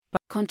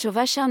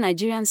Controversial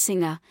Nigerian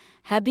singer,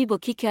 Habib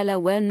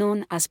Okikiola, well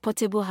known as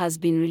Portable, has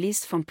been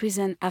released from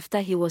prison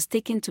after he was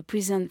taken to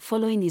prison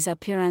following his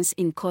appearance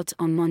in court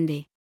on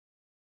Monday.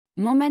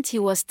 Moment he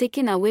was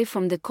taken away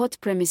from the court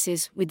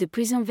premises with the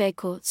prison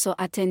vehicle, so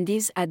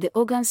attendees at the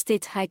Ogun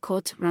State High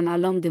Court ran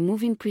along the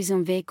moving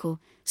prison vehicle,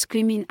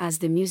 screaming as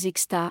the music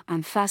star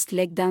and fast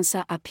leg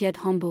dancer appeared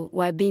humble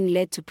while being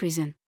led to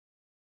prison.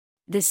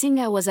 The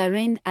singer was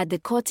arraigned at the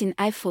court in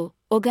Ifo,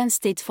 Ogun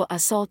State for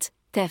assault,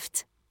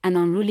 theft, and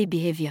unruly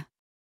behavior.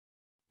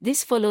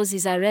 This follows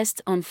his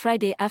arrest on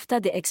Friday after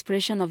the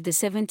expiration of the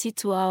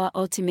 72-hour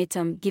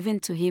ultimatum given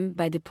to him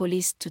by the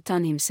police to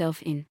turn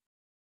himself in.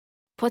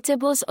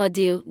 Portable's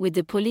ordeal with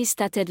the police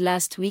started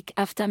last week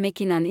after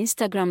making an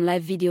Instagram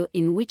live video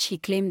in which he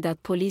claimed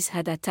that police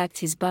had attacked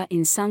his bar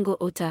in Sango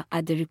Ota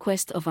at the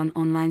request of an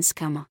online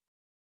scammer.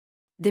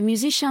 The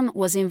musician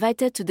was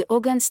invited to the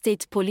Ogun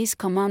State Police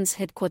Command's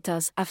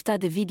headquarters after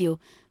the video,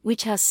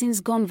 which has since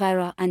gone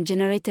viral and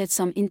generated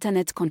some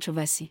internet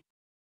controversy.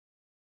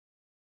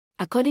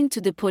 According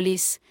to the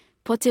police,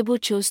 Portable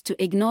chose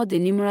to ignore the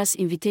numerous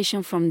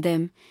invitations from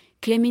them,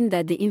 claiming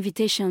that the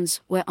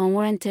invitations were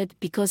unwarranted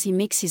because he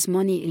makes his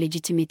money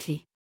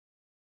illegitimately.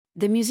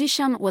 The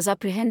musician was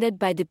apprehended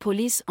by the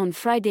police on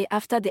Friday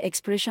after the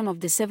expiration of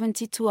the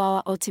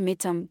 72-hour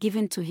ultimatum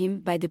given to him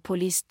by the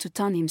police to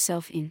turn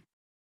himself in.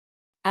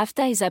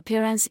 After his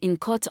appearance in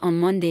court on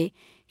Monday,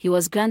 he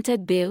was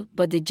granted bail,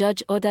 but the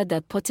judge ordered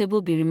that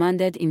Portable be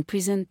remanded in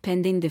prison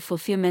pending the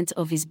fulfillment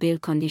of his bail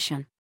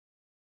condition.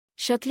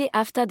 Shortly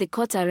after the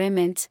court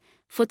arraignment,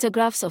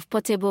 photographs of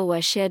Portable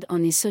were shared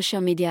on his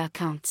social media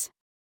accounts.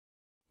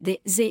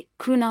 The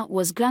crooner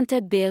was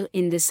granted bail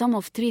in the sum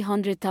of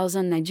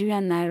 300,000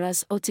 Nigerian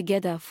nairas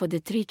altogether for the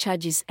 3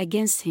 charges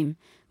against him,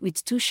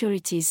 with 2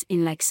 sureties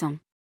in like sum.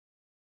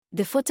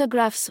 The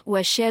photographs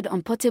were shared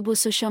on Portable's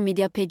social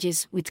media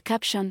pages with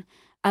caption,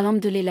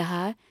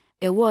 "Alhamdulillah,"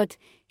 a word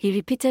he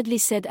repeatedly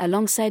said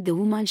alongside the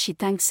woman she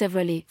thanked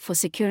severally for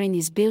securing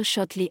his bail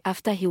shortly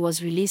after he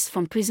was released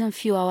from prison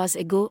few hours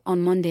ago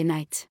on Monday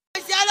night.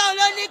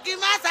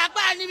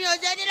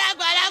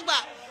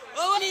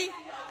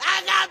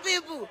 I got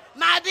people,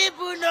 my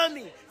people know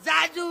me.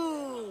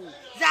 Zadu,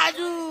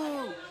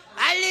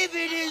 I live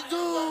in this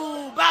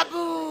zoo,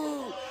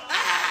 babu.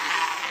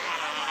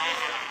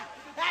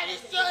 I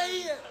destroy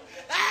you.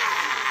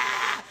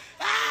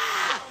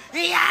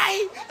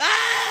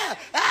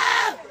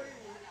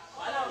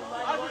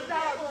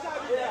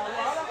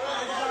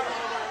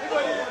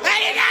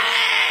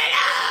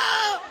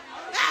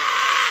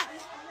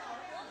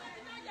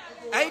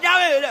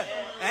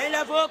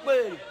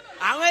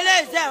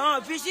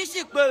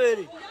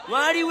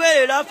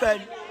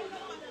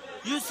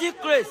 You see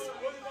Chris,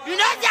 you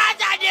know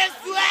that they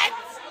sweat.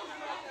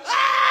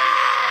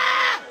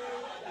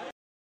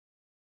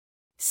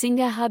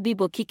 Singer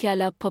Habib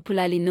Okikiola,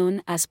 popularly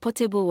known as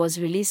Portable, was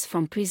released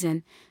from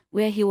prison,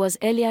 where he was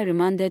earlier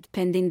remanded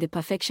pending the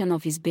perfection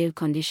of his bail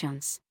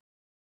conditions.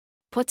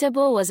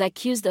 Portable was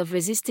accused of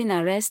resisting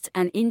arrest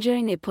and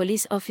injuring a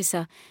police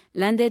officer,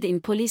 landed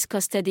in police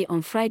custody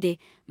on Friday,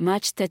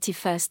 March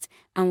 31st,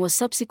 and was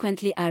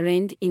subsequently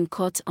arraigned in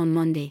court on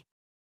Monday.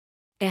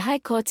 A high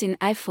court in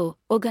Ifo,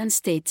 Ogun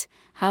State,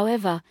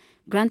 however,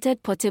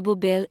 granted Portable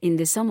bail in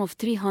the sum of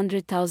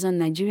 300,000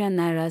 Nigerian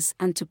nairas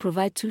and to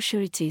provide 2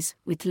 sureties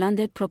with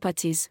landed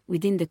properties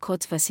within the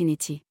court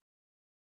vicinity.